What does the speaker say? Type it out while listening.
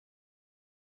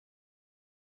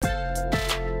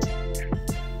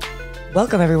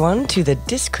Welcome everyone to the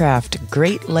Discraft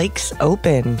Great Lakes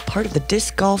Open, part of the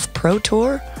Disc Golf Pro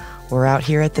Tour. We're out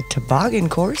here at the Toboggan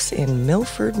course in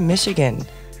Milford, Michigan,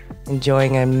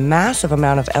 enjoying a massive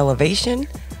amount of elevation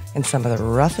and some of the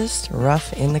roughest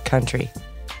rough in the country.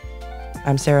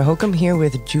 I'm Sarah Hokom here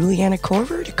with Juliana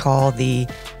Korver to call the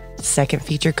second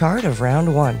feature card of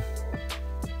round one.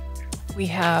 We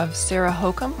have Sarah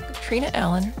Hokom, Catrina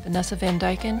Allen, Vanessa Van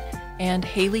Dyken, and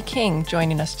Hailey King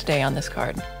joining us today on this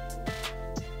card.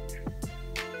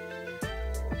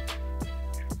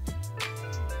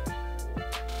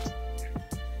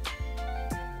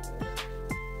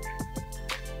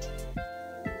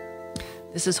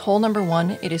 This is hole number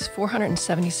one. It is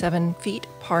 477 feet,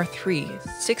 par 3,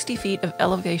 60 feet of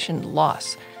elevation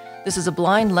loss. This is a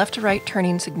blind left to right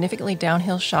turning significantly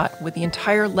downhill shot with the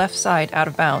entire left side out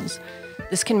of bounds.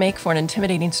 This can make for an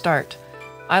intimidating start.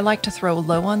 I like to throw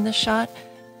low on this shot,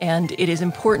 and it is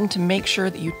important to make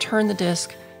sure that you turn the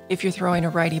disc. If you're throwing a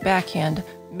righty backhand,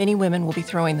 many women will be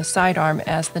throwing the sidearm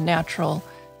as the natural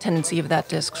tendency of that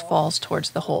disc falls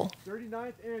towards the hole.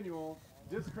 39th annual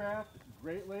Discraft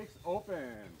Great Lakes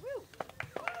Open.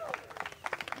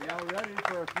 Now ready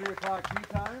for a 3 o'clock tee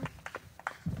time.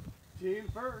 Team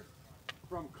first,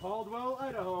 from Caldwell,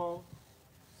 Idaho,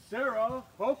 Sarah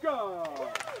Hokom.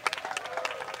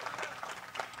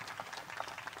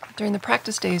 During the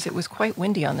practice days, it was quite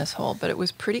windy on this hole, but it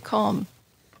was pretty calm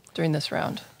during this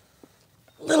round.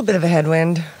 A little bit of a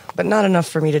headwind, but not enough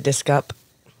for me to disc up.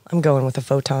 I'm going with a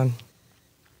photon.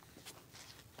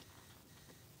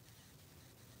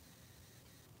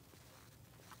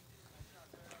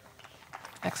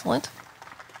 Excellent.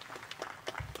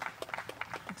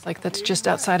 Looks like that's just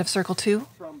outside of circle 2.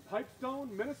 From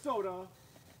Pipestone, Minnesota,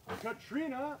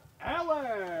 Catrina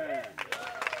Allen.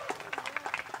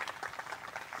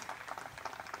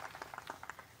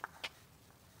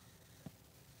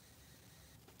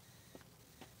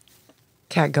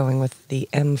 Cat going with the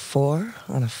M4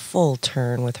 on a full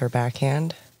turn with her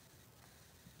backhand.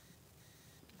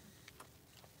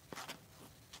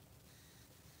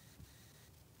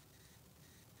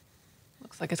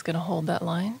 Looks like it's going to hold that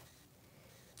line.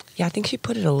 Yeah, I think she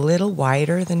put it a little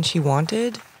wider than she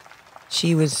wanted.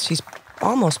 She's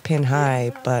almost pin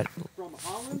high, but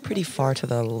pretty far to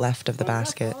the left of the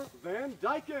basket. Van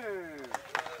Dyken.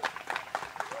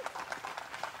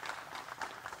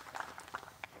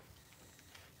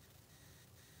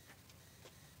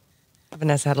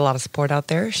 Vanessa had a lot of support out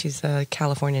there. She's a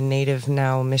California native,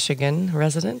 now Michigan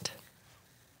resident.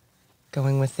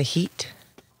 Going with the heat.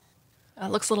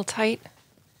 Looks a little tight.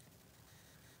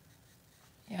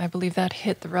 Yeah, I believe that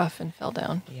hit the rough and fell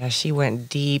down. Yeah, she went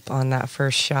deep on that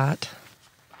first shot.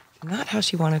 Not how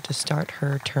she wanted to start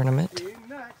her tournament. Team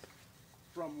next,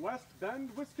 from West Bend,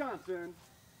 Wisconsin,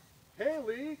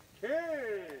 Hailey King.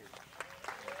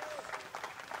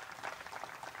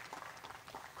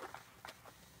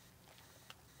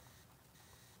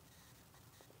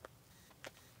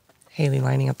 Hailey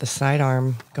lining up the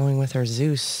sidearm, going with her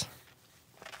Zeus.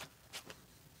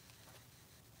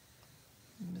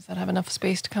 Does that have enough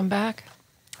space to come back?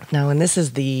 Now, and this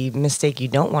is the mistake you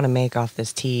don't want to make off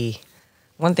this tee.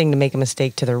 One thing to make a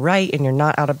mistake to the right and you're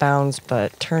not out of bounds,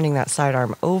 but turning that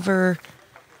sidearm over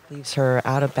leaves her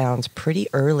out of bounds pretty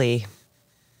early.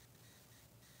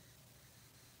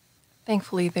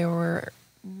 Thankfully, there were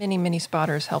many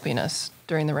spotters helping us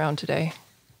during the round today.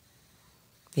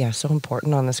 Yeah, so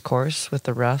important on this course with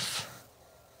the rough.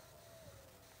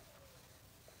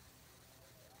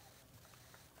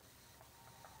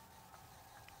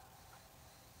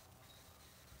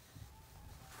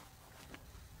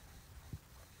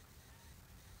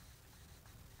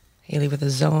 Hailey with a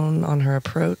zone on her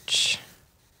approach.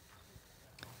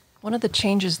 One of the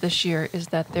changes this year is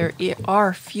that there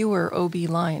are fewer OB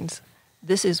lines.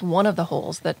 This is one of the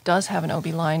holes that does have an OB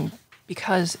line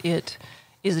because it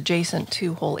is adjacent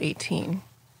to hole 18.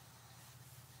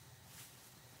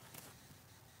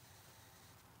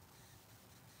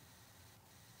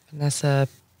 Vanessa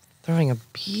throwing a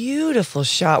beautiful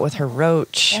shot with her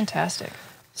roach. Fantastic.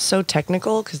 So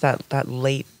technical because that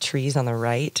late tree's on the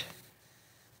right.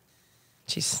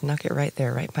 She snuck it right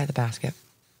there, right by the basket.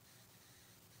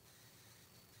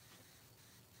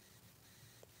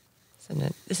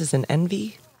 This is an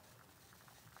Envy.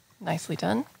 Nicely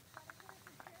done.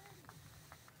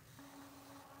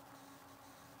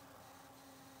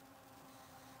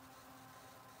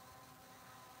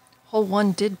 Hole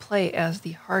 1 did play as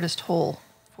the hardest hole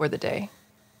for the day,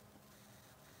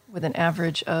 with an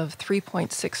average of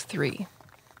 3.63.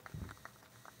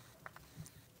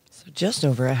 So just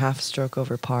over a half stroke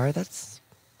over par.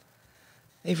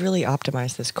 They've really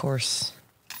optimized this course.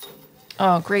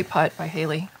 Oh, great putt by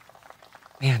Hailey.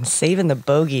 Man, saving the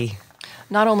bogey.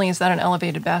 Not only is that an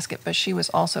elevated basket, but she was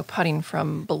also putting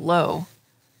from below.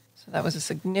 So that was a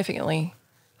significantly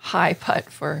high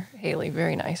putt for Hailey.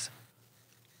 Very nice.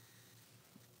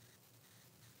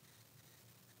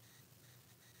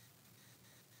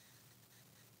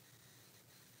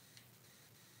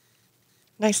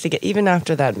 Nice to get, even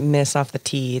after that miss off the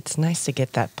tee, it's nice to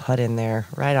get that putt in there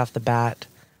right off the bat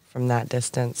from that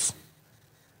distance.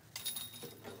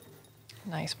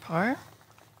 Nice par.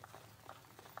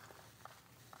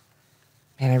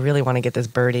 Man, I really want to get this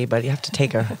birdie, but you have to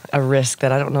take a risk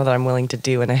that I don't know that I'm willing to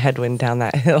do in a headwind down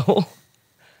that hill.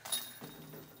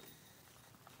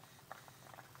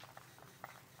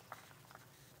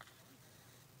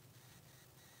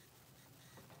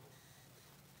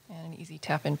 And an easy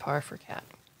tap-in par for Cat.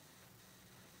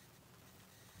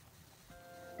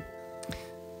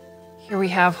 Here we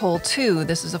have hole 2.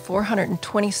 This is a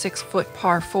 426-foot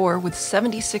par 4 with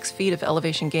 76 feet of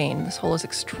elevation gain. This hole is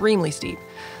extremely steep.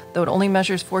 Though it only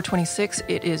measures 426,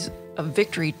 it is a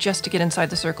victory just to get inside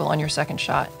the circle on your second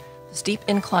shot. The steep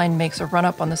incline makes a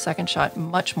run-up on the second shot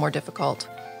much more difficult.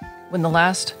 When the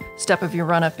last step of your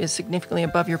run-up is significantly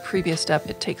above your previous step,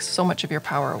 it takes so much of your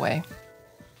power away.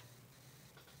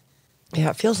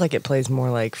 Yeah, it feels like it plays more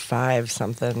like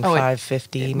 5-something,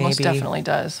 550 maybe. It most definitely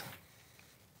does.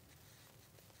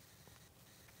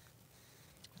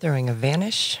 Throwing a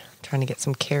vanish, trying to get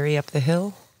some carry up the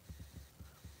hill.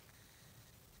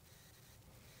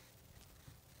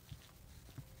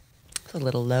 It's a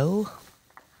little low.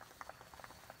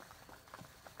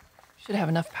 Should have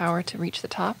enough power to reach the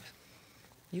top.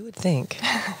 You would think.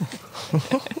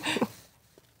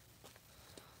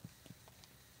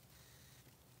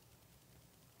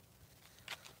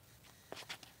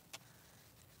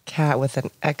 Cat with an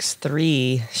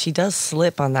X3. She does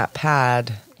slip on that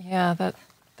pad. Yeah, that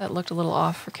looked a little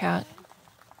off for Cat.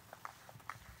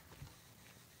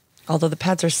 Although the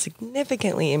pads are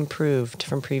significantly improved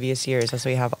from previous years as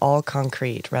we have all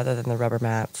concrete rather than the rubber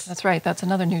mats. That's right. That's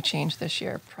another new change this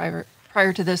year.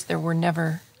 Prior to this, there were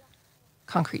never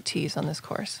concrete tees on this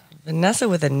course. Vanessa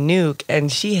with a nuke,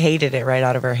 and she hated it right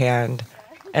out of her hand.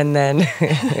 And then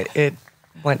it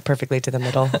went perfectly to the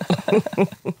middle.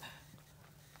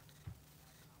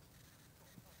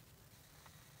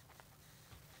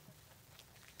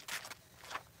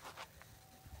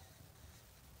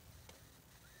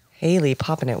 Hailey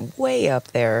popping it way up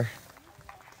there.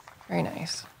 Very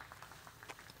nice.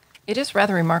 It is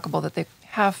rather remarkable that they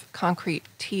have concrete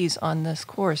tees on this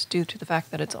course due to the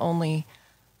fact that it's only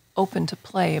open to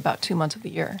play about 2 months of the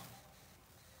year.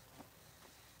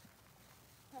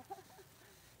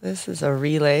 This is a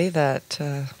relay that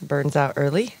burns out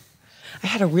early. I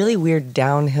had a really weird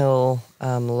downhill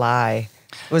lie.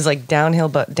 It was like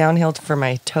downhill for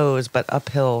my toes, but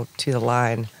uphill to the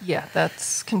line. Yeah,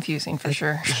 that's confusing for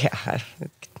sure. Yeah,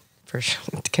 for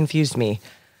sure. It confused me.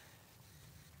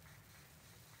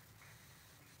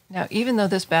 Now, even though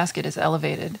this basket is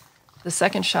elevated, the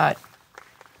second shot,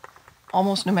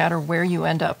 almost no matter where you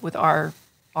end up with R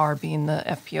being the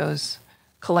FPO's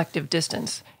collective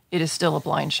distance, it is still a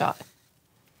blind shot.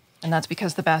 And that's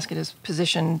because the basket is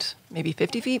positioned maybe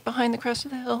 50 feet behind the crest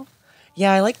of the hill.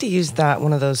 Yeah, I like to use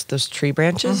one of those tree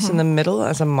branches in the middle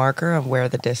as a marker of where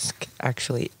the disc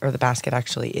actually, or the basket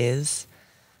actually is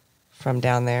from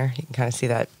down there. You can kind of see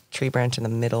that tree branch in the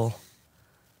middle.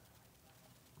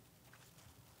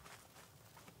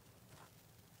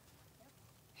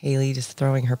 Hailey just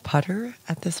throwing her putter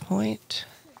at this point.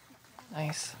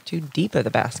 Nice. Too deep of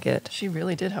the basket. She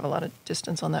really did have a lot of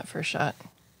distance on that first shot.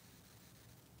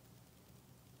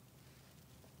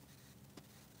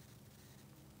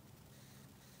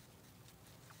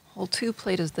 Hole 2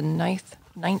 played as the ninth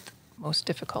most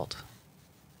difficult.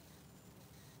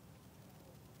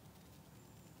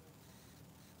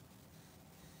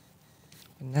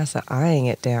 Vanessa eyeing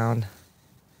it down.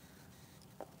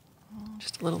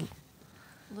 Just a little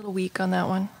weak on that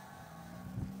one.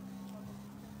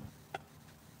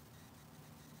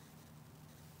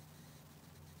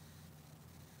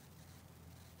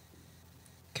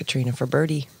 Catrina for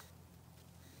birdie.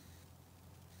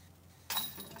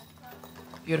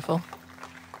 Beautiful.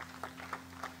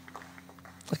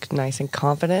 Looked nice and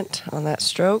confident on that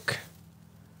stroke.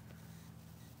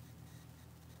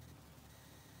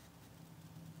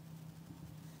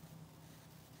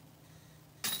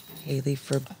 Hailey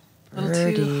for birdie. A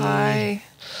little too high.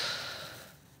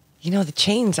 You know, the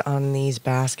chains on these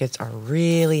baskets are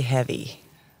really heavy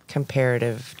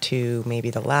comparative to maybe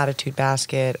the Latitude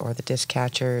basket or the disc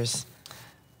catchers.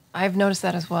 I've noticed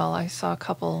that as well. I saw a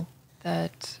couple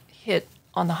that hit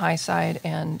on the high side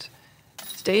and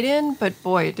stayed in, but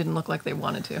boy, it didn't look like they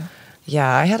wanted to.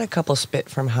 Yeah, I had a couple spit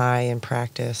from high in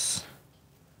practice.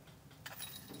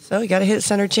 So you got to hit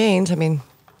center chains. I mean,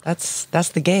 that's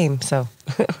the game. So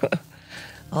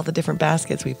all the different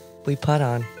baskets we putt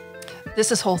on.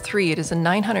 This is hole 3. It is a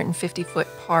 950-foot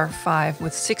par 5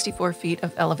 with 64 feet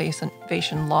of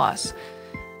elevation loss.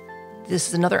 This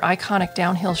is another iconic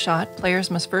downhill shot.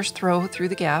 Players must first throw through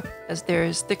the gap as there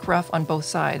is thick rough on both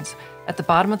sides. At the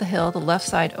bottom of the hill, the left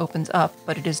side opens up,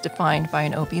 but it is defined by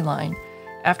an OB line.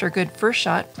 After a good first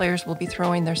shot, players will be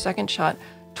throwing their second shot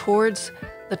towards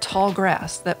the tall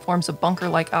grass that forms a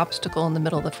bunker-like obstacle in the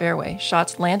middle of the fairway.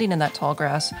 Shots landing in that tall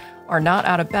grass are not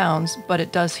out of bounds, but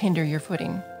it does hinder your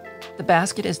footing. The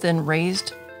basket is then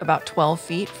raised about 12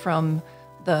 feet from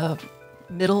the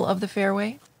middle of the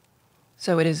fairway,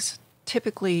 so it is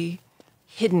typically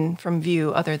hidden from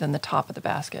view other than the top of the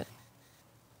basket.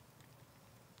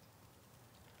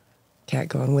 Cat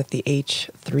going with the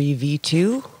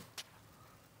H3V2.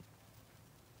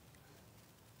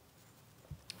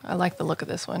 I like the look of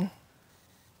this one.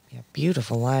 Yeah,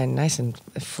 beautiful line. Nice and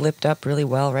flipped up really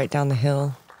well right down the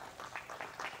hill.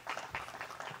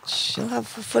 She'll have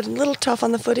a foot a little tough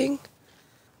on the footing.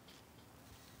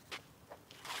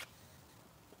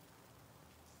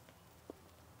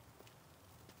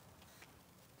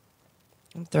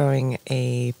 I'm throwing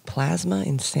a Plasma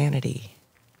Insanity.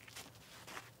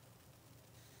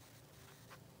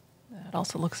 That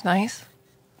also looks nice.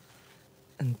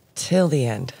 Until the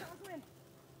end.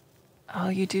 Oh,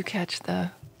 you do catch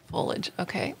the foliage.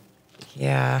 Okay.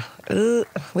 Yeah. We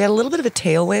had a little bit of a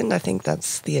tailwind. I think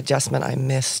that's the adjustment I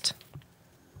missed.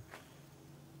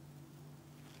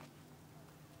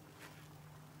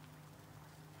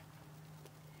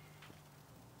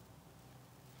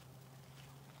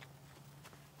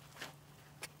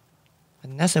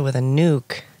 Vanessa with a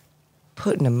nuke,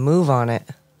 putting a move on it.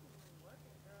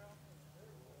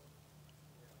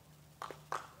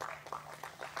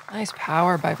 Nice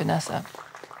power by Vanessa.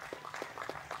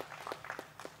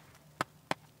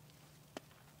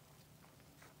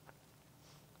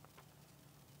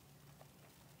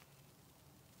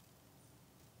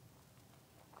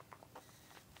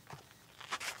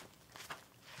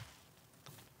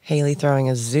 Hailey throwing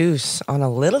a Zeus on a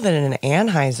little bit of an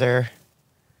Anheuser.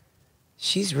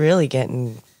 She's really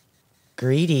getting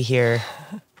greedy here.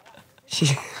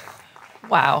 She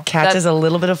Wow. catches a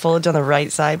little bit of foliage on the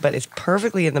right side, but it's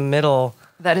perfectly in the middle.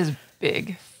 That is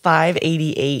big.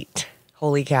 588.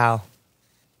 Holy cow.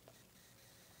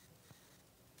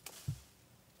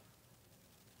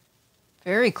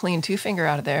 Very clean 2-finger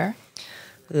out of there.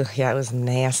 Ugh, yeah, it was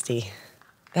nasty.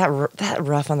 That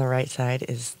rough on the right side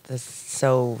is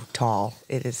so tall.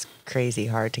 It is crazy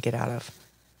hard to get out of.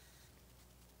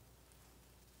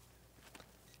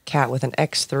 Cat with an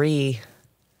X3.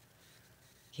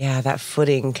 Yeah, that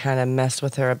footing kind of messed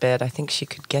with her a bit. I think she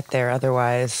could get there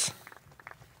otherwise.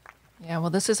 Yeah, well,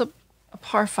 this is a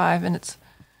par 5, and it's,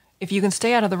 if you can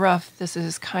stay out of the rough, this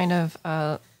is kind of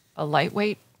a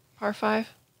lightweight par 5.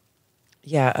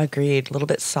 Yeah, agreed. A little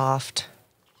bit soft.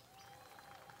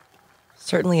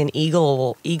 Certainly an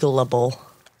eagleable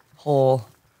hole.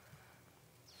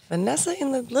 Vanessa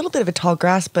in a little bit of a tall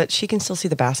grass, but she can still see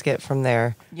the basket from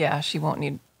there. Yeah, she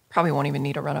probably won't even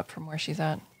need a run up from where she's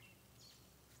at.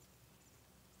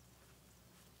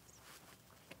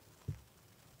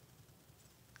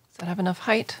 Does that have enough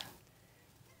height?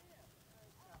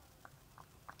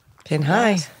 Pin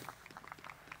high. Yes.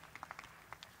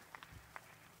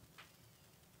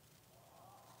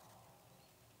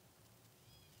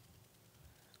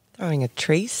 Throwing a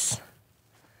trace.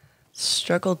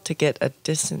 Struggled to get a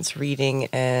distance reading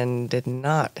and did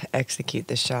not execute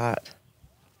the shot.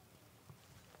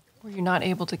 Were you not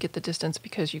able to get the distance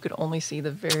because you could only see the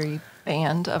very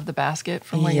band of the basket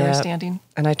from where you were standing?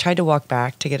 And I tried to walk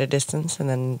back to get a distance and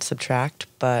then subtract,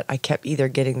 but I kept either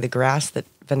getting the grass that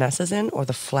Vanessa's in or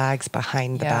the flags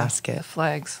behind the basket. The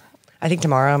flags. I think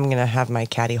tomorrow I'm going to have my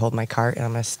caddy hold my cart and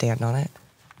I'm going to stand on it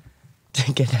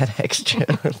to get that extra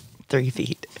 3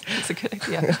 feet. That's a good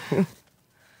idea.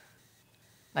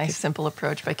 Nice, simple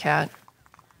approach by Kat.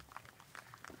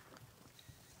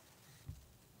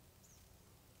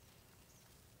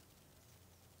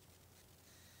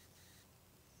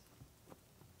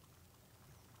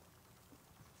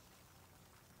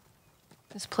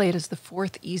 This played is the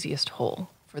 4th easiest hole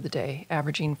for the day,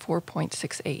 averaging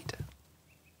 4.68.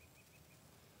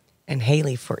 And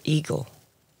Hailey for eagle.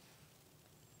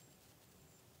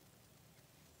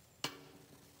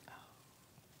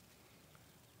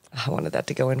 I wanted that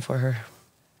to go in for her.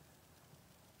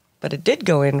 But it did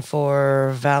go in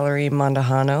for Valerie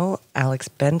Mondahano, Alex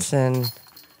Benson.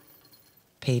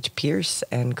 Paige Pierce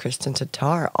and Kristen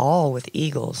Tatar, all with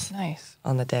eagles Nice.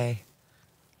 on the day.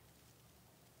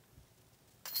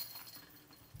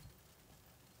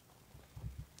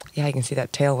 Yeah, I can see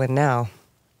that tailwind now.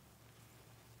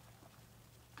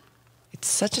 It's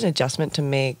such an adjustment to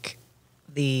make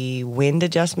the wind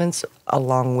adjustments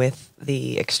along with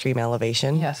the extreme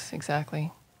elevation. Yes,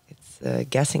 exactly. It's a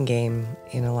guessing game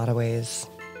in a lot of ways.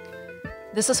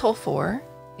 This is hole 4.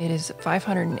 It is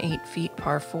 508 feet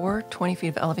par 4, 20 feet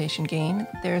of elevation gain.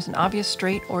 There's an obvious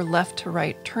straight or left to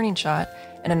right turning shot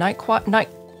and a not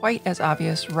quite as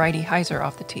obvious righty hyzer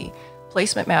off the tee.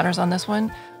 Placement matters on this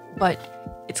one,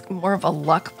 but it's more of a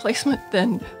luck placement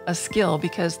than a skill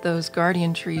because those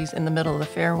guardian trees in the middle of the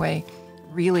fairway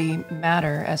really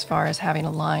matter as far as having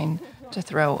a line to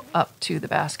throw up to the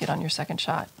basket on your second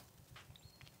shot.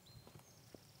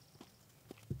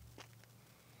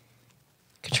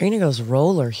 Catrina goes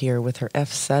roller here with her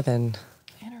F7.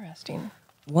 Interesting.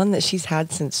 One that she's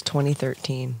had since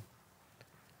 2013.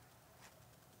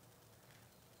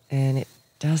 And it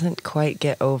doesn't quite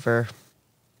get over.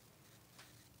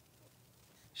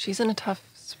 She's in a tough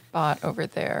spot over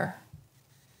there.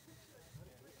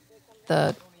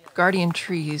 The guardian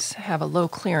trees have a low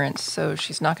clearance, so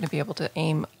she's not going to be able to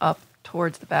aim up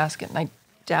towards the basket. And I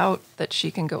doubt that she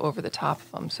can go over the top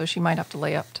of them, so she might have to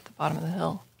lay up to the bottom of the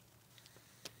hill.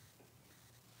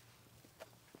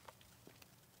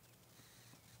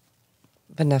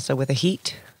 Vanessa with a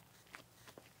heat.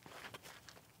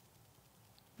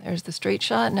 There's the straight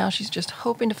shot. Now she's just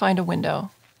hoping to find a window.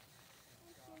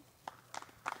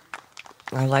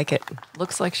 I like it.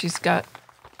 Looks like she's got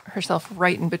herself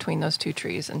right in between those two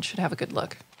trees and should have a good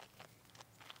look.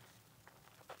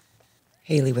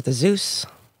 Hailey with a Zeus.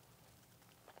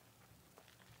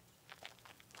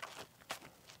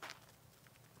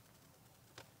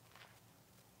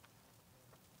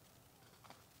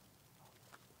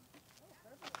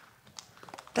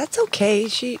 That's okay.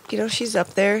 She's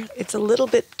up there. It's a little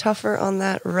bit tougher on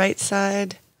that right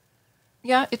side.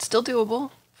 Yeah, it's still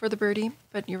doable for the birdie,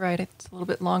 but you're right. It's a little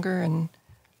bit longer, and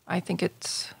I think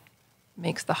it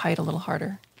makes the height a little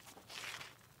harder.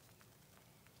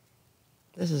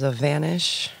 This is a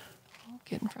vanish.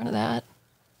 Get in front of that.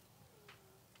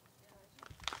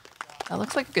 That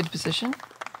looks like a good position.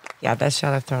 Yeah, best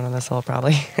shot I've thrown on this hole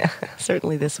probably.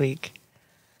 Certainly this week.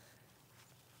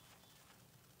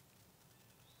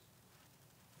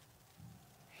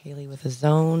 Hailey with a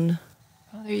zone.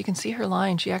 Oh, there you can see her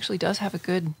line. She actually does have a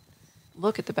good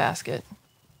look at the basket.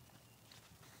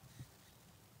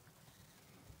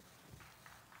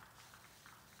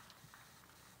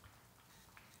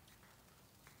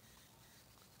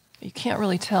 You can't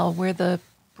really tell where the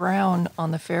brown on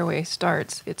the fairway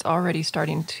starts. It's already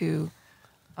starting to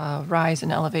rise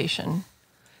in elevation.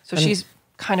 So she's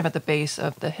kind of at the base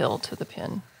of the hill to the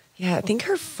pin. Yeah, I think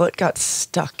her foot got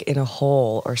stuck in a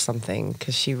hole or something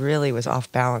because she really was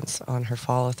off balance on her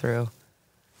follow through.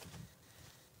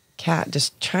 Kat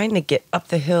just trying to get up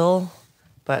the hill,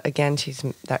 but again,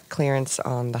 that clearance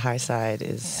on the high side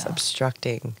is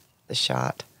obstructing the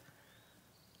shot.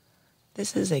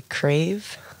 This is a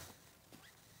crave.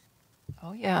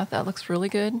 Oh yeah, that looks really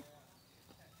good.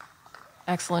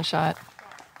 Excellent shot.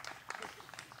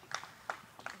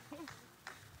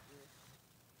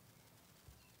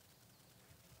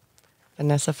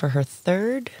 Vanessa for her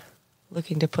third,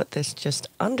 looking to put this just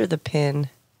under the pin.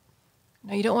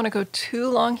 Now you don't want to go too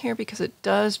long here because it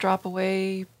does drop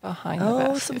away behind the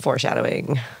basket. Oh, some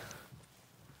foreshadowing.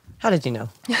 How did you know?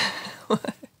 I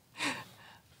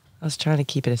was trying to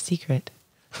keep it a secret.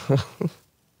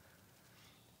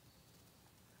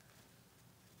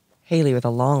 Hailey with a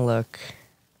long look.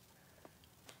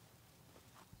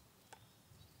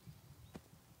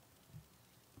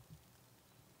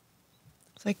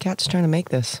 Looks like Kat's trying to make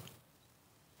this.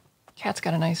 Kat's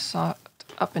got a nice soft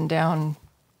up and down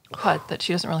putt that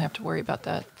she doesn't really have to worry about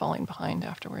that falling behind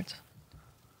afterwards.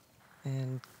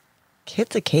 And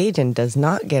hits a cage and does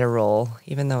not get a roll,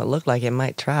 even though it looked like it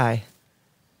might try.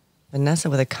 Vanessa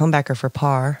with a comebacker for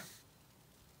par.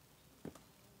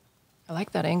 I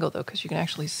like that angle, though, because you can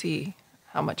actually see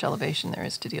how much elevation there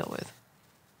is to deal with.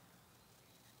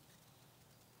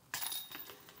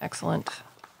 Excellent.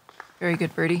 Very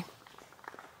good birdie.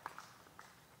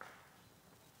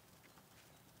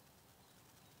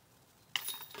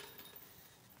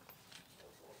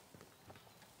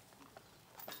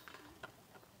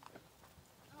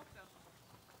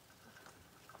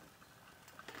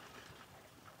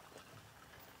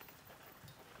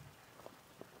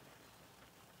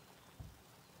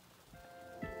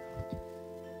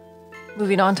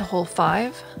 Moving on to hole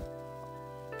 5.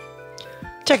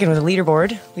 Checking with the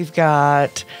leaderboard. We've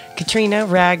got Catrina,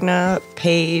 Ragna,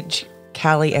 Paige,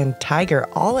 Callie, and Tiger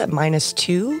all at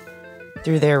 -2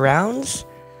 through their rounds.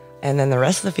 And then the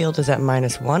rest of the field is at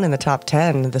 -1 in the top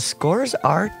 10. The scores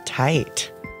are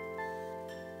tight.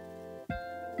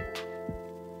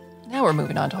 Now we're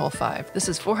moving on to hole 5. This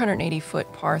is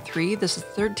 480-foot par 3. This is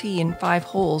third tee in 5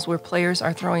 holes where players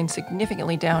are throwing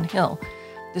significantly downhill.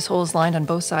 This hole is lined on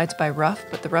both sides by rough,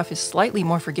 but the rough is slightly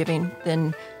more forgiving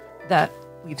than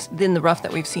the rough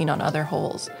that we've seen on other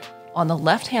holes. On the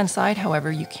left-hand side,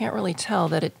 however, you can't really tell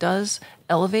that it does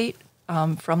elevate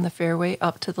from the fairway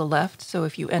up to the left. So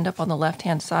if you end up on the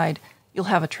left-hand side, you'll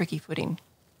have a tricky footing.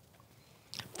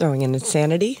 Throwing in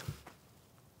Insanity.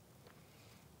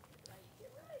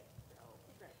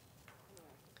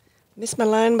 Missed my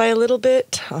line by a little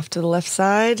bit, off to the left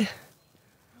side.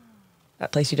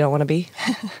 That place you don't want to be.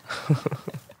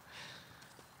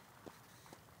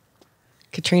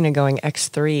 Catrina going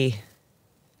X3.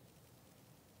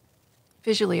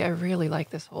 Visually, I really like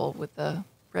this hole with the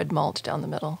red mulch down the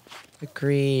middle.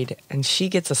 Agreed. And she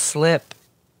gets a slip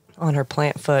on her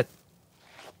plant foot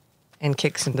and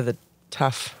kicks into the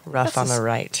tough rough on the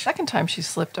right. Second time she's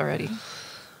slipped already.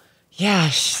 Yeah,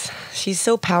 she's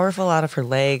so powerful out of her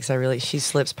legs. She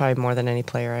slips probably more than any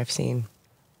player I've seen.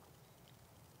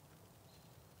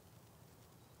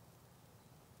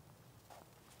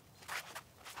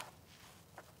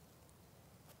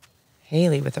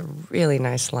 Hailey with a really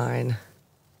nice line.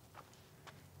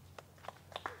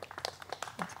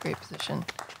 That's a great position.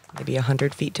 Maybe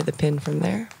 100 feet to the pin from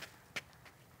there.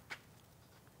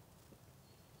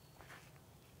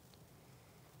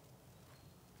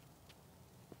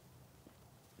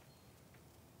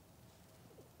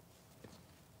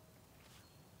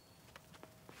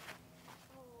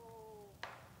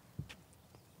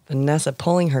 Vanessa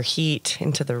pulling her heat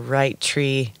into the right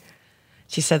tree.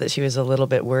 She said that she was a little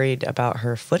bit worried about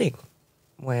her footing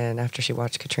after she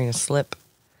watched Catrina slip.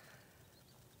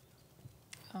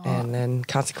 Oh. And then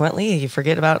consequently, you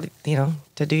forget about,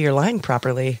 to do your line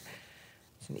properly.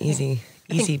 It's an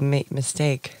easy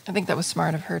mistake. I think that was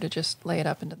smart of her to just lay it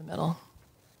up into the middle.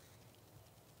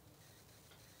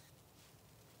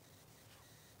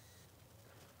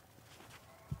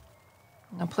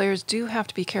 Now, players do have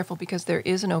to be careful because there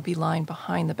is an OB line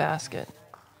behind the basket.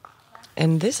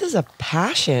 And this is a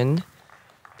Passion,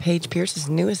 Paige Pierce's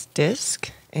newest disc,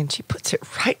 and she puts it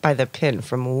right by the pin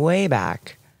from way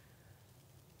back.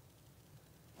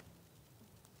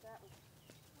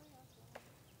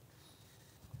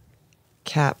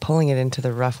 Cat pulling it into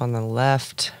the rough on the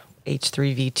left,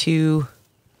 H3V2.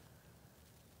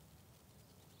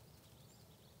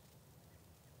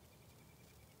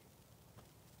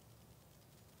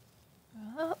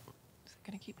 Well, is it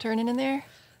going to keep turning in there?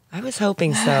 I was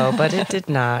hoping so, but it did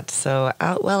not. So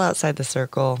outside the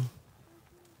circle.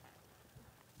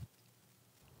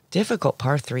 Difficult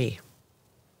par 3.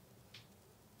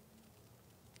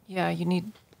 Yeah, you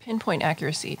need pinpoint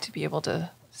accuracy to be able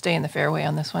to stay in the fairway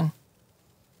on this one.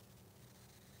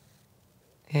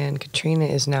 And Catrina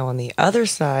is now on the other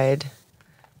side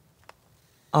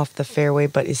off the fairway,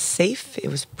 but is safe. It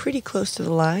was pretty close to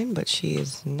the line, but she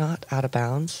is not out of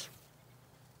bounds.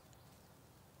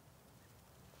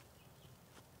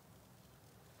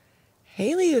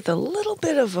 Hailey with a little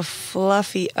bit of a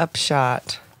fluffy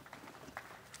upshot.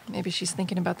 Maybe she's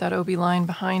thinking about that OB line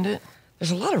behind it.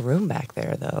 There's a lot of room back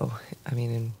there, though. I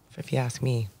mean, if you ask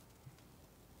me.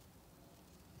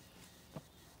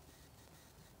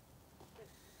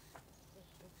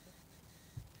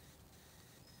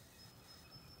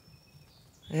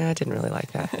 Yeah, I didn't really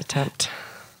like that attempt.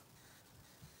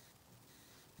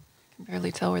 I can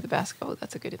barely tell where the basket. Oh,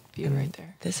 that's a good view right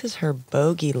there. This is her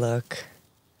bogey look.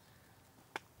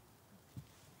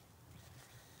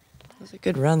 It was a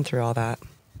good run through all that.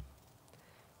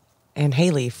 And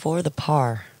Hailey for the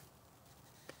par.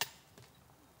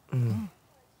 Well,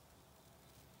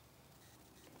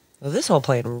 this hole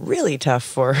playing really tough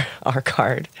for our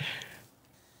card.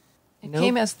 It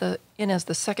came in as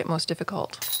the second most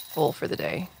difficult hole for the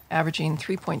day, averaging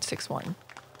 3.61.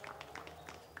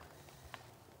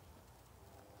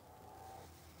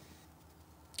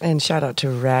 And shout out to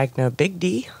Ragna Big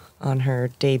D on her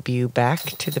debut back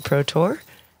to the Pro Tour.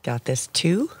 Got this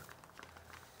too.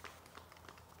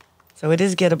 So it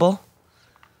is gettable.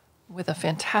 With a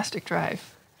fantastic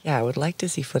drive. Yeah, I would like to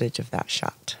see footage of that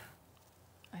shot.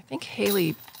 I think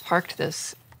Hailey parked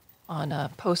this on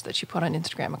a post that she put on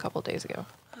Instagram a couple of days ago.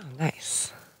 Oh,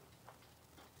 nice.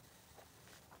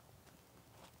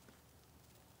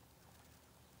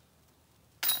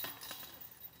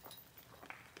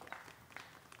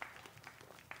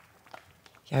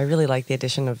 Yeah, I really like the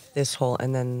addition of this hole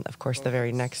and then, of course, the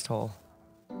very next hole.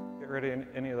 Get rid of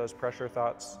any of those pressure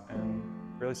thoughts and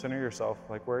really center yourself,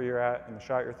 like where you're at and the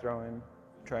shot you're throwing,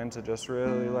 trying to just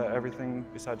really let everything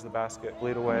besides the basket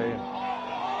bleed away.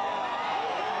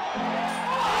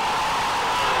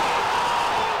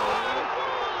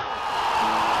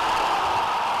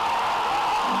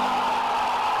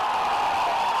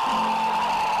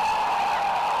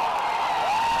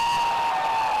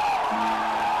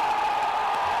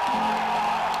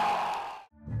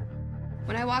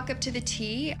 When I walk up to the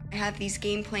tee, I have these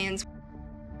game plans.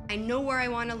 I know where I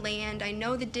want to land. I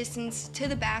know the distance to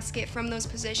the basket from those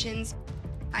positions.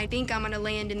 I think I'm going to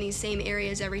land in these same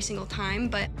areas every single time,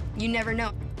 but you never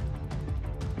know.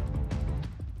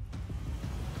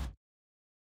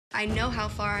 I know how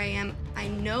far I am. I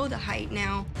know the height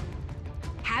now.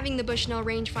 Having the Bushnell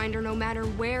Range Finder, no matter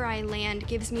where I land,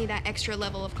 gives me that extra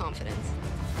level of confidence.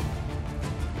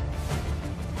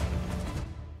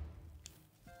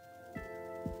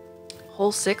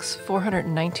 Hole 6,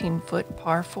 419-foot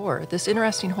par 4. This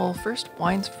interesting hole first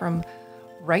winds from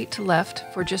right to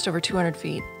left for just over 200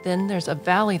 feet. Then there's a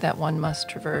valley that one must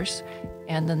traverse,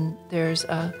 and then there's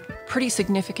a pretty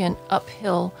significant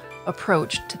uphill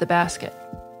approach to the basket.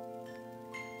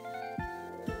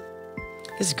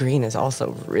 This green is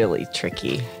also really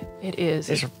tricky. It is.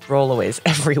 There's rollaways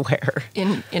everywhere.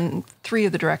 In 3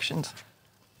 of the directions.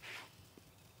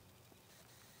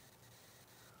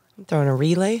 I'm throwing a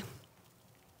relay.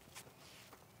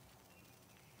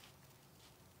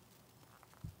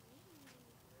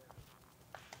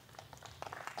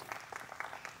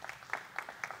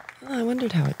 Oh, I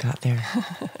wondered how it got there.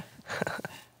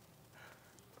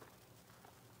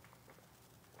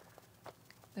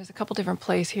 There's a couple different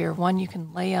plays here. One, you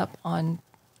can lay up on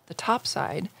the top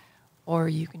side, or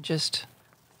you can just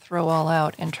throw all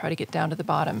out and try to get down to the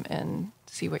bottom and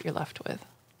see what you're left with.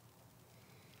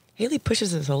 Hailey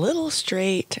pushes us a little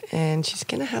straight, and she's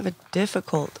going to have a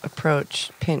difficult approach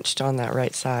pinched on that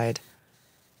right side.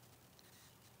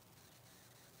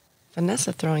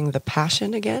 Vanessa throwing the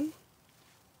passion again.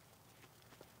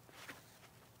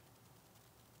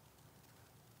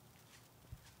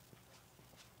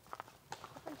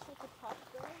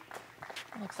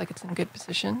 Looks like it's in good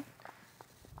position.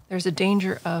 There's a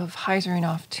danger of hyzering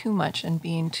off too much and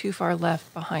being too far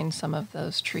left behind some of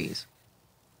those trees.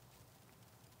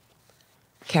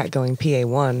 Cat going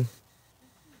PA1.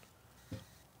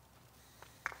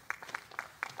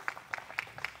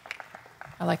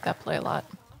 I like that play a lot.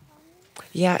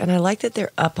 Yeah, and I like that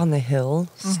they're up on the hill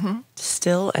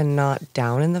still and not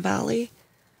down in the valley.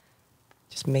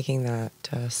 Just making that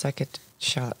second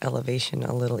shot elevation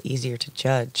a little easier to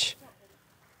judge.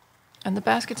 And the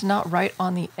basket's not right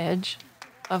on the edge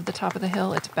of the top of the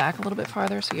hill. It's back a little bit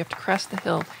farther, so you have to crest the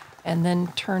hill and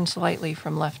then turn slightly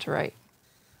from left to right.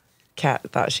 Kat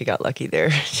thought she got lucky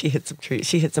there. She hit some trees.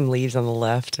 She hit some leaves on the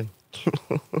left. And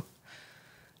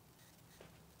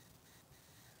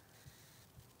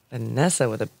Vanessa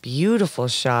with a beautiful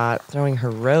shot, throwing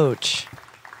her roach.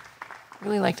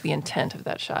 Really liked the intent of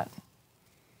that shot.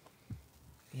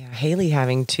 Yeah, Hailey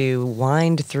having to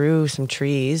wind through some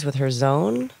trees with her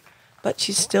zone, but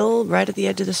she's still right at the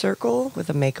edge of the circle with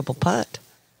a makeable putt.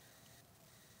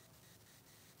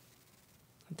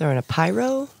 I'm throwing a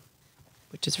pyro,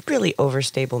 which is really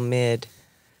overstable mid.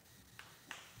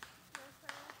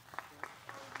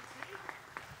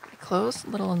 Close, a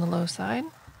little on the low side.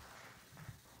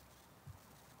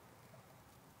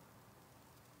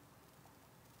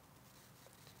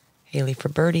 Hailey for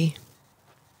birdie.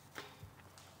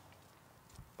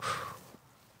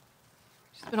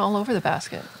 She's been all over the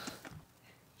basket.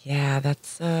 Yeah,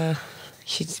 that's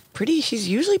she's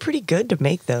usually pretty good to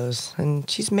make those, and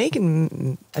she's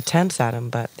making attempts at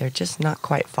them, but they're just not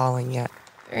quite falling yet.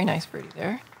 Very nice birdie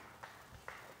there.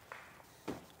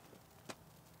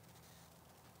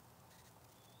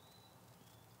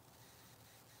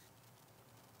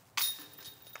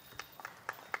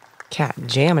 Cat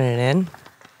jamming it in.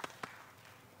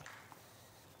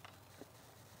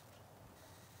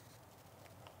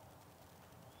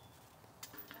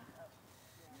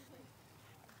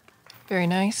 Very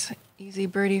nice. Easy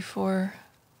birdie for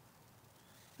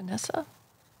Vanessa.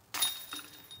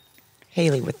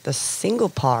 Hailey with the single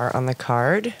par on the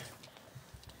card.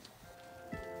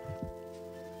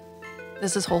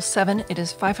 This is hole 7. It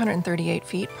is 538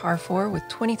 feet, par 4, with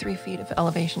 23 feet of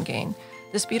elevation gain.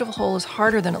 This beautiful hole is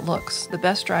harder than it looks. The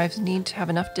best drives need to have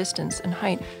enough distance and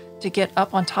height to get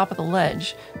up on top of the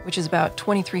ledge, which is about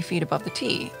 23 feet above the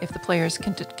tee. If the players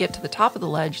can get to the top of the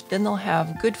ledge, then they'll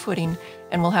have good footing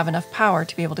and will have enough power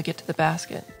to be able to get to the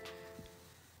basket.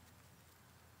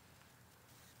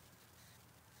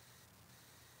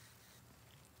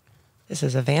 This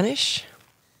is a vanish.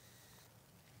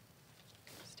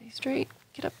 Stay straight.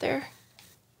 Get up there.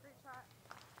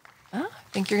 I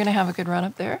think you're going to have a good run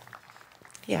up there.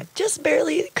 Yeah, just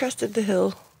barely crested the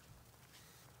hill.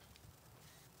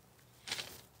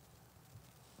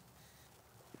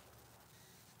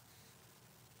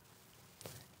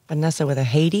 Vanessa with a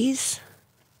Hades.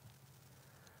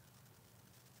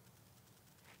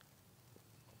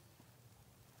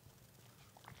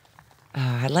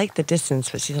 I like the distance,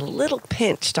 but she's a little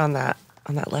pinched on that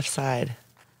left side.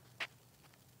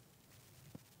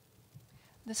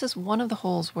 This is one of the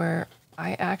holes where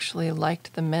I actually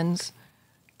liked the men's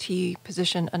tee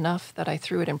position enough that I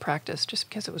threw it in practice just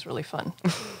because it was really fun.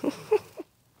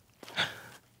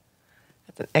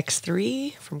 That's an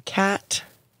X3 from Cat.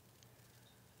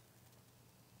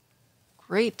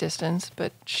 Great distance,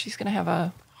 but she's going to have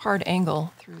a hard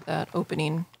angle through that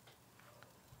opening.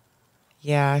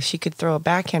 Yeah, if she could throw a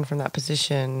backhand from that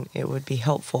position, it would be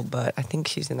helpful, but I think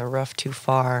she's in the rough too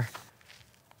far.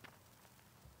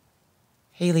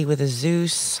 Hailey with a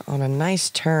Zeus on a nice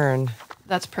turn.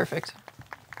 That's perfect.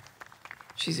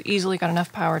 She's easily got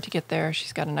enough power to get there.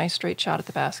 She's got a nice straight shot at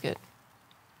the basket.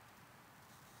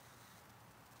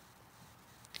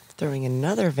 Throwing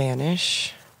another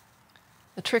vanish.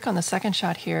 The trick on the second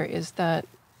shot here is that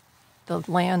the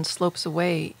land slopes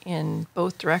away in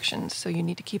both directions, so you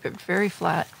need to keep it very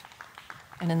flat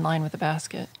and in line with the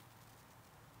basket.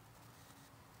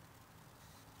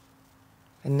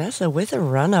 Vanessa with a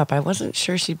run-up. I wasn't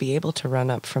sure she'd be able to run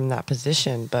up from that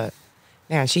position, but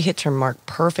man, she hits her mark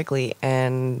perfectly,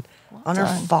 and on her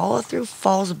follow-through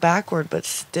falls backward, but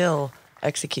still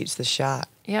executes the shot.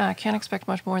 Yeah, I can't expect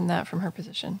much more than that from her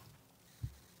position.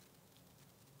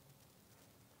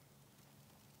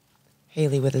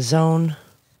 Hailey with a zone.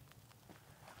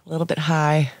 A little bit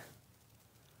high.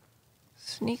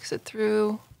 Sneaks it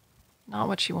through. Not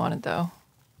what she wanted, though.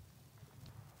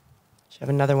 She have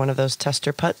another one of those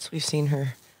tester putts. We've seen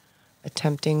her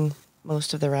attempting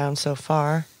most of the round so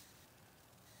far.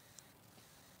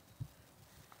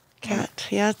 Cat,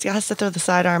 yeah, has to throw the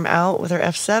sidearm out with her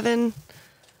F7.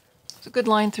 It's a good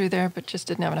line through there, but just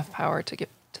didn't have enough power to get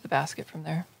to the basket from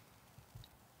there.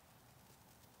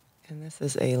 And this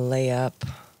is a layup.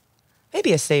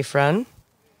 Maybe a safe run.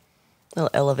 Little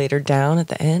elevator down at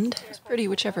the end. It was pretty,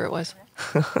 whichever it was.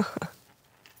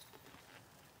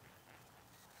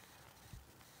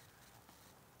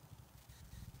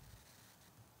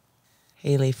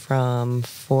 Hailey from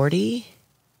 40.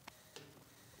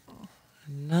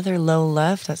 Another low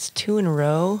left. That's 2 in a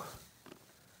row.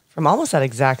 From almost that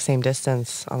exact same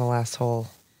distance on the last hole.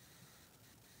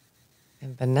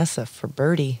 And Vanessa for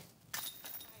birdie.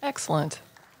 Excellent.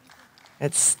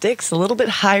 It sticks a little bit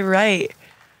high right.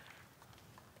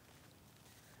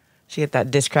 She get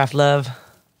that Discraft love.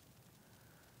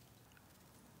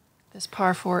 This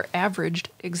par 4 averaged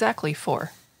exactly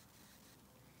 4.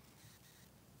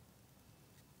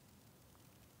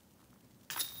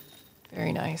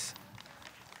 Very nice.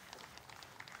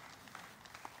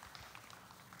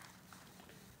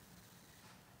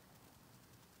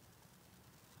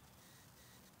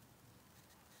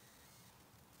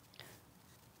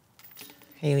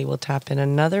 Hailey will tap in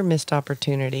another missed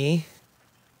opportunity.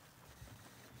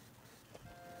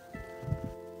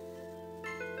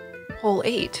 Hole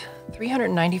 8,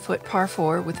 390-foot par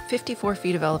 4 with 54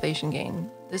 feet of elevation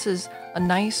gain. This is a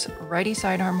nice righty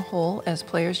sidearm hole, as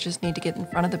players just need to get in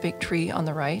front of the big tree on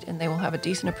the right and they will have a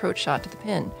decent approach shot to the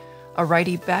pin. A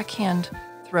righty backhand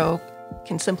throw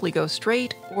can simply go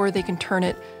straight, or they can turn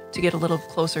it to get a little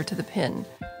closer to the pin.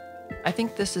 I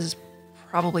think this is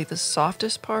probably the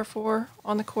softest par 4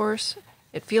 on the course.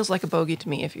 It feels like a bogey to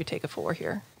me if you take a 4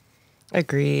 here.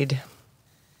 Agreed.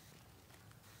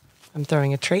 I'm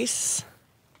throwing a trace.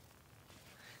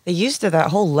 That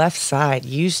whole left side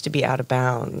used to be out of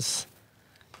bounds.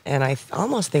 And I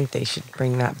almost think they should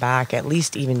bring that back, at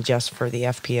least even just for the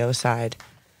FPO side,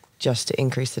 just to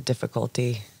increase the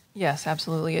difficulty. Yes,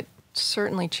 absolutely. It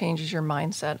certainly changes your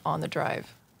mindset on the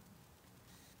drive.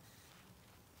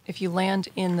 If you land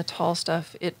in the tall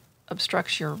stuff, it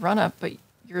obstructs your run-up, but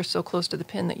you're so close to the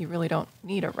pin that you really don't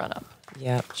need a run-up.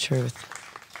 Yeah, truth.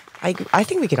 I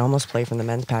think we could almost play from the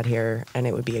men's pad here, and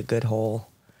it would be a good hole.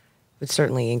 It would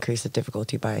certainly increase the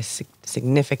difficulty by a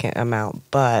significant amount,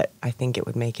 but I think it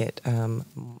would make it,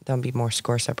 there'll be more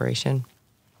score separation.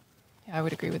 Yeah, I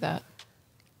would agree with that.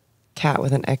 Cat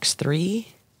with an X3.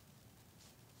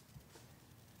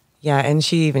 Yeah, and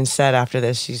she even said after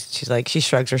this, she's like, she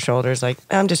shrugs her shoulders like,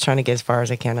 I'm just trying to get as far as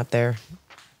I can up there.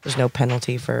 There's no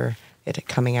penalty for it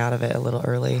coming out of it a little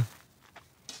early.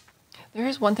 There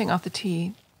is one thing off the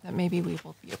tee that maybe we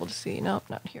will be able to see. Nope,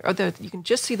 not here. Oh, you can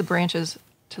just see the branches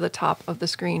to the top of the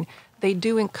screen. They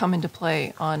do come into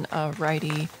play on a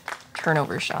righty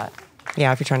turnover shot.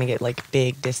 Yeah, if you're trying to get like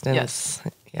big distance. Yes.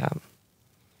 Yeah.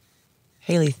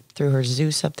 Hailey threw her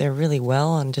Zeus up there really well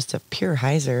on just a pure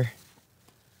hyzer.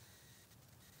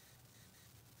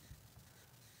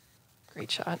 Great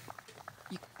shot.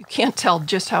 You can't tell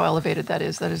just how elevated that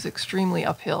is. That is extremely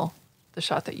uphill, the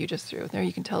shot that you just threw. There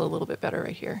you can tell a little bit better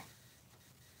right here.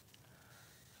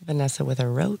 Vanessa with a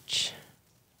roach.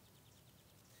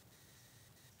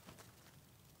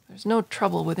 There's no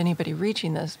trouble with anybody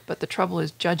reaching this, but the trouble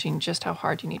is judging just how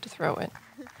hard you need to throw it.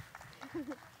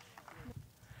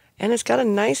 And it's got a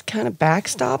nice kind of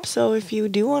backstop, so if you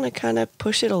do want to kind of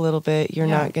push it a little bit, you're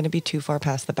not going to be too far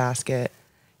past the basket.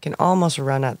 You can almost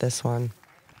run at this one.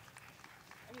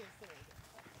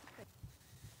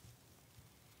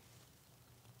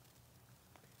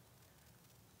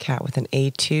 Cat with an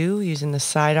A2 using the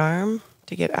sidearm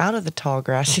to get out of the tall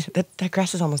grass. that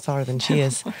grass is almost taller than she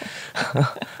is.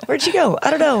 Where'd she go? I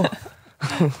don't know.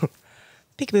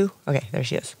 Peekaboo. Okay, there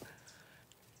she is.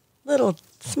 Little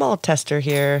small tester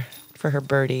here for her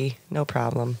birdie. No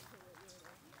problem.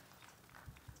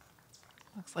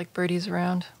 Looks like birdie's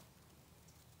around.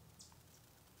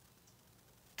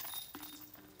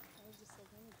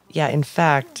 Yeah, in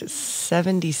fact,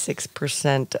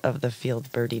 76% of the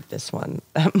field birdied this one.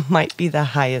 That might be the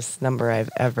highest number I've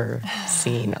ever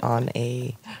seen on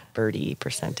a birdie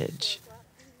percentage.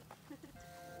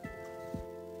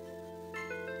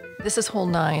 This is hole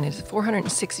 9. It's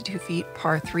 462 feet,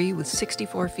 par 3, with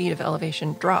 64 feet of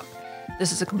elevation drop.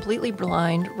 This is a completely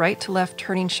blind right to left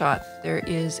turning shot. There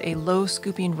is a low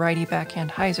scooping righty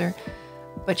backhand hyzer,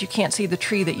 but you can't see the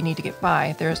tree that you need to get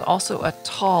by. There's also a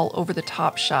tall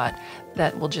over-the-top shot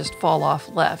that will just fall off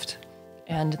left.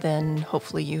 And then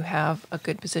hopefully you have a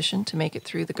good position to make it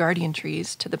through the guardian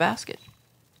trees to the basket.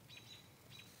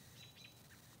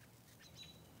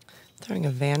 Throwing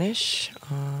a vanish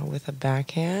with a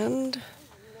backhand.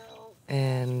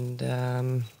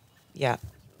 And, yeah,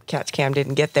 catch cam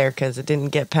didn't get there because it didn't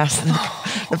get past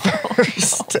the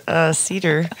first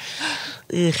cedar.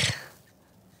 Ugh.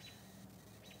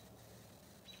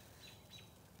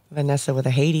 Vanessa with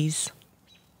a Hades.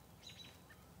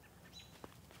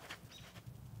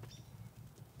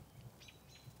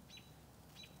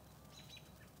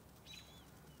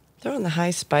 Throwing the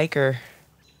high spiker.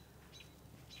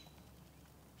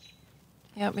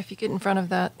 Yep, if you get in front of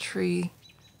that tree,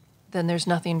 then there's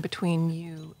nothing between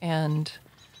you and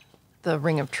the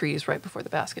ring of trees right before the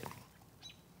basket.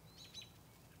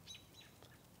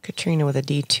 Catrina with a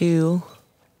D2.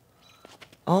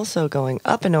 Also going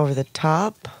up and over the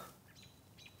top.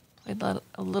 Played that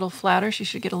a little flatter. She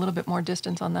should get a little bit more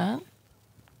distance on that.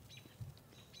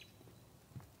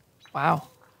 Wow.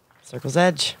 Circle's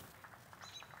edge.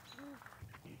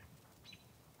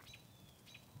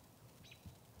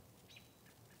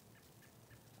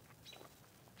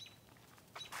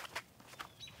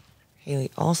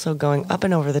 Hailey also going up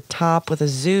and over the top with a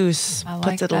Zeus. I like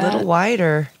Puts it that. a little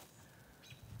wider.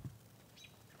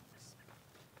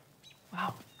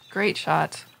 Wow. Great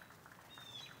shot.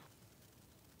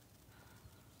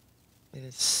 It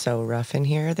is so rough in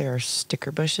here. There are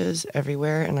sticker bushes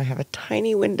everywhere, and I have a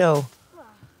tiny window.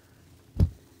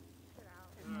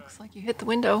 Looks like you hit the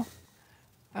window.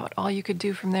 About all you could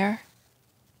do from there.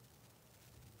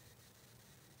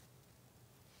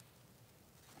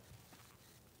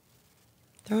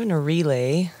 Throwing a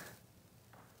relay,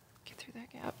 Get through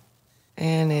that gap.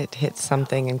 and it hits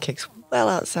something and kicks well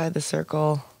outside the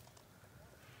circle.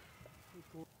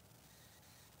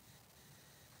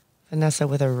 Vanessa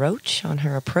with a roach on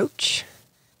her approach.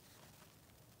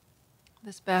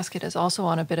 This basket is also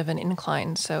on a bit of an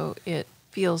incline, so it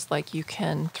feels like you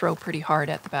can throw pretty hard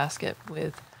at the basket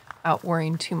without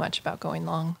worrying too much about going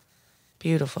long.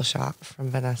 Beautiful shot from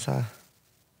Vanessa.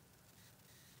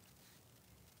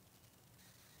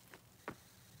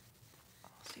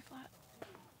 C flat.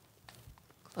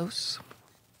 Close.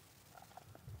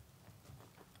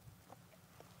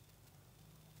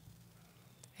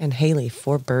 And Hailey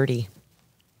for birdie.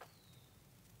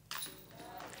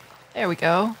 There we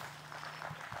go.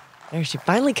 There, she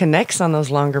finally connects on those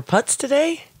longer putts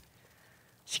today.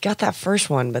 She got that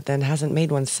first one, but then hasn't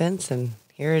made one since, and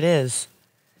here it is.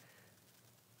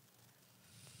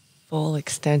 Full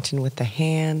extension with the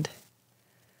hand.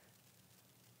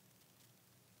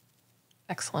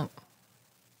 Excellent.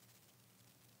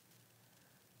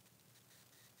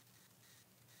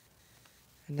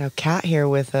 And now Kat here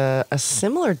with a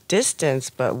similar distance,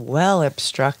 but well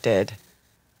obstructed.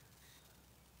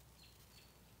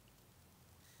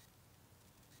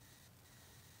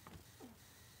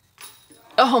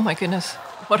 Oh my goodness.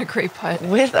 What a great putt.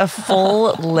 with a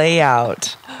full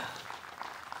layout.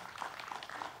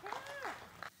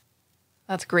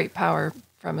 That's great power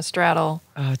from a straddle.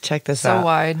 Oh, check this So out.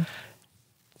 wide.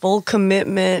 Full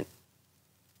commitment.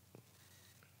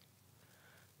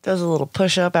 Does a little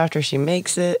push up after she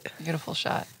makes it. Beautiful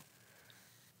shot.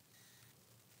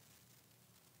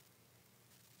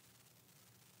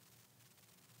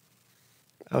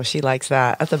 Oh, she likes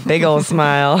that. That's a big old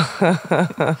smile.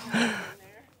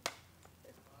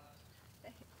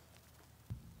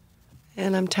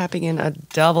 And I'm tapping in a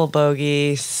double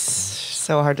bogey.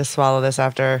 So hard to swallow this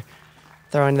after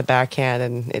throwing the backhand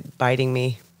and it biting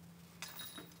me.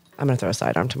 I'm going to throw a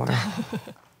sidearm tomorrow.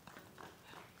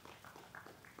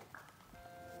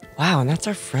 Wow, and that's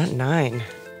our front nine.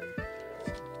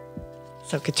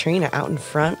 So Catrina out in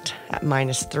front at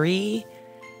 -3,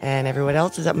 and everyone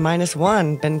else is at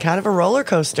 -1. Been kind of a roller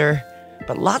coaster,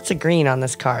 but lots of green on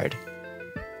this card.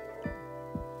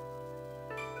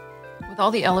 With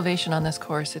all the elevation on this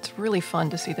course, it's really fun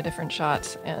to see the different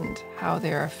shots and how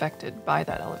they're affected by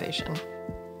that elevation.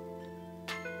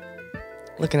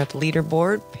 Looking at the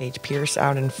leaderboard, Paige Pierce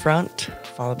out in front,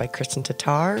 followed by Kristen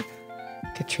Tatar,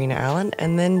 Catrina Allen,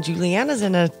 and then Juliana's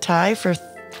in a tie for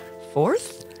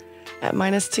 4th at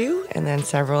 -2, and then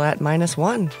several at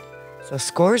 -1. So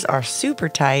scores are super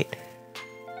tight.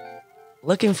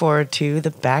 Looking forward to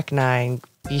the back nine.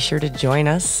 Be sure to join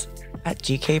us at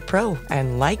Gkpro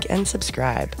and like and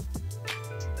subscribe.